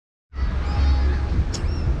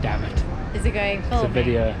Damn it. Is it going full? It's a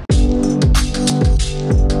video.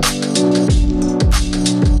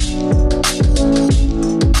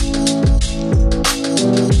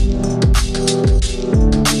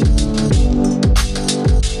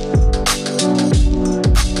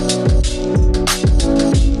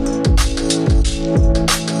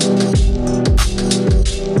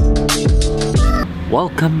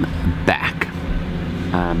 Welcome back.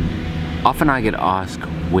 Often I get asked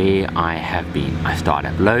where I have been. I start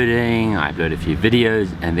uploading, I upload a few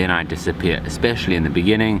videos, and then I disappear, especially in the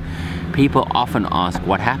beginning. People often ask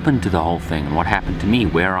what happened to the whole thing, and what happened to me,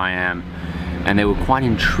 where I am, and they were quite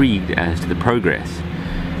intrigued as to the progress.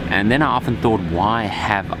 And then I often thought, why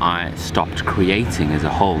have I stopped creating as a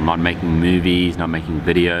whole, not making movies, not making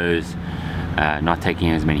videos, not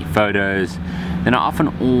taking as many photos? Then I often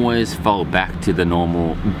always fall back to the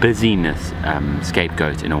normal busyness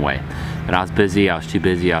scapegoat in a way. That I was busy, I was too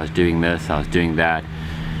busy, I was doing this, I was doing that.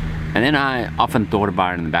 And then I often thought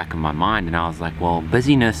about it in the back of my mind, and I was like, well,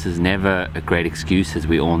 busyness is never a great excuse, as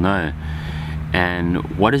we all know.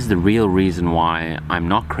 And what is the real reason why I'm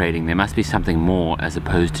not creating? There must be something more as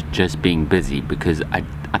opposed to just being busy, because I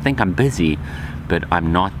think I'm busy, but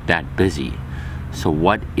I'm not that busy. So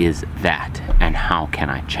what is that, and how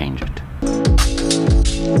can I change it?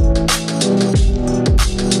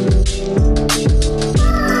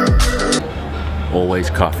 Always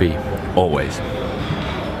coffee, always.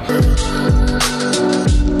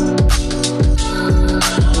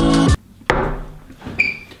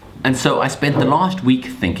 And so I spent the last week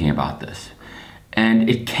thinking about this, and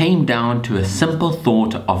it came down to a simple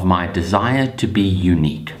thought of my desire to be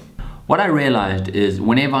unique. What I realized is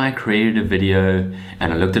whenever I created a video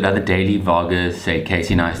and I looked at other daily vloggers, say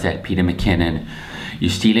Casey Neistat, Peter McKinnon, you're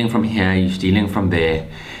stealing from here, you're stealing from there,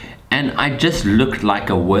 and I just looked like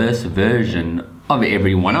a worse version of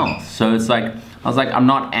everyone else. So it's like, I was like, I'm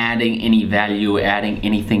not adding any value, adding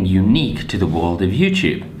anything unique to the world of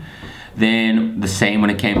YouTube. Then the same when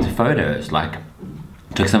it came to photos, like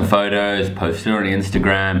took some photos, posted on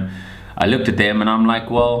Instagram, I looked at them and I'm like,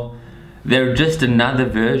 well, they're just another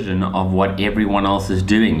version of what everyone else is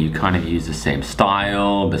doing. You kind of use the same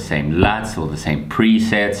style, the same LUTs or the same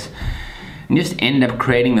presets, and just end up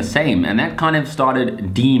creating the same. And that kind of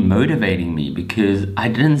started demotivating me because I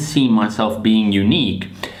didn't see myself being unique.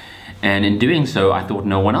 And in doing so, I thought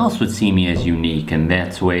no one else would see me as unique. And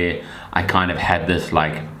that's where I kind of had this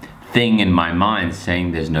like thing in my mind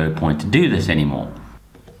saying there's no point to do this anymore.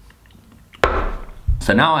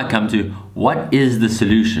 So now I come to, what is the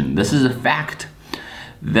solution? This is a fact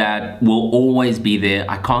that will always be there.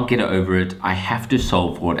 I can't get over it. I have to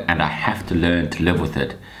solve for it, and I have to learn to live with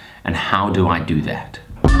it. And how do I do that?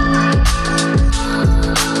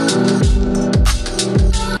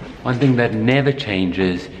 One thing that never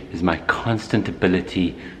changes is my constant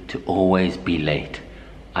ability to always be late.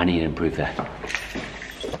 I need to improve that.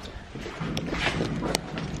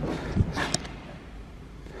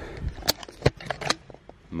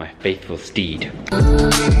 My faithful steed.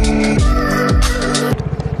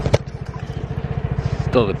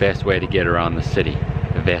 Still the best way to get around the city,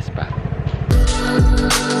 the Vespa.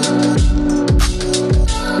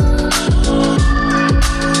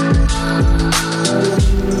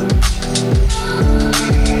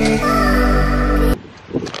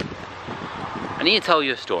 I need to tell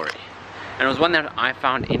you a story, and it was one that I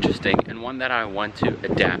found interesting and one that I want to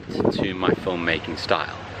adapt to my filmmaking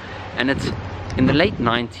style. And it's in the late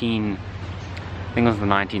I think it was the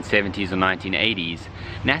 1970s or 1980s,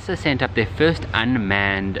 NASA sent up their first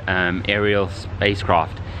unmanned aerial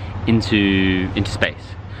spacecraft into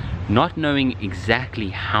space, not knowing exactly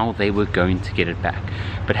how they were going to get it back,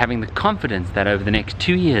 but having the confidence that over the next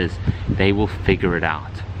 2 years they will figure it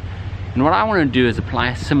out. And what I want to do is apply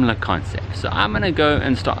a similar concept. So I'm going to go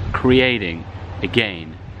and start creating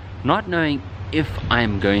again, not knowing if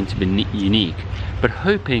I'm going to be unique, but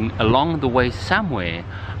hoping along the way somewhere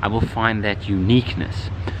I will find that uniqueness.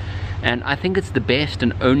 And I think it's the best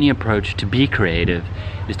and only approach to be creative,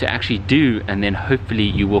 is to actually do, and then hopefully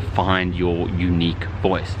you will find your unique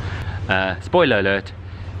voice. Spoiler alert,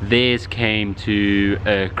 theirs came to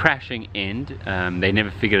a crashing end. They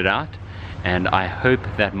never figured it out, and I hope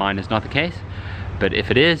that mine is not the case, but if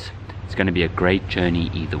it is, it's going to be a great journey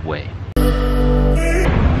either way.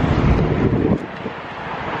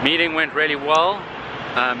 Meeting went really well.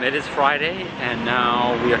 It is Friday, and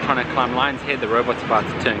now we are trying to climb Lion's Head. The robot's about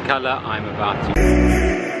to turn color. I'm about to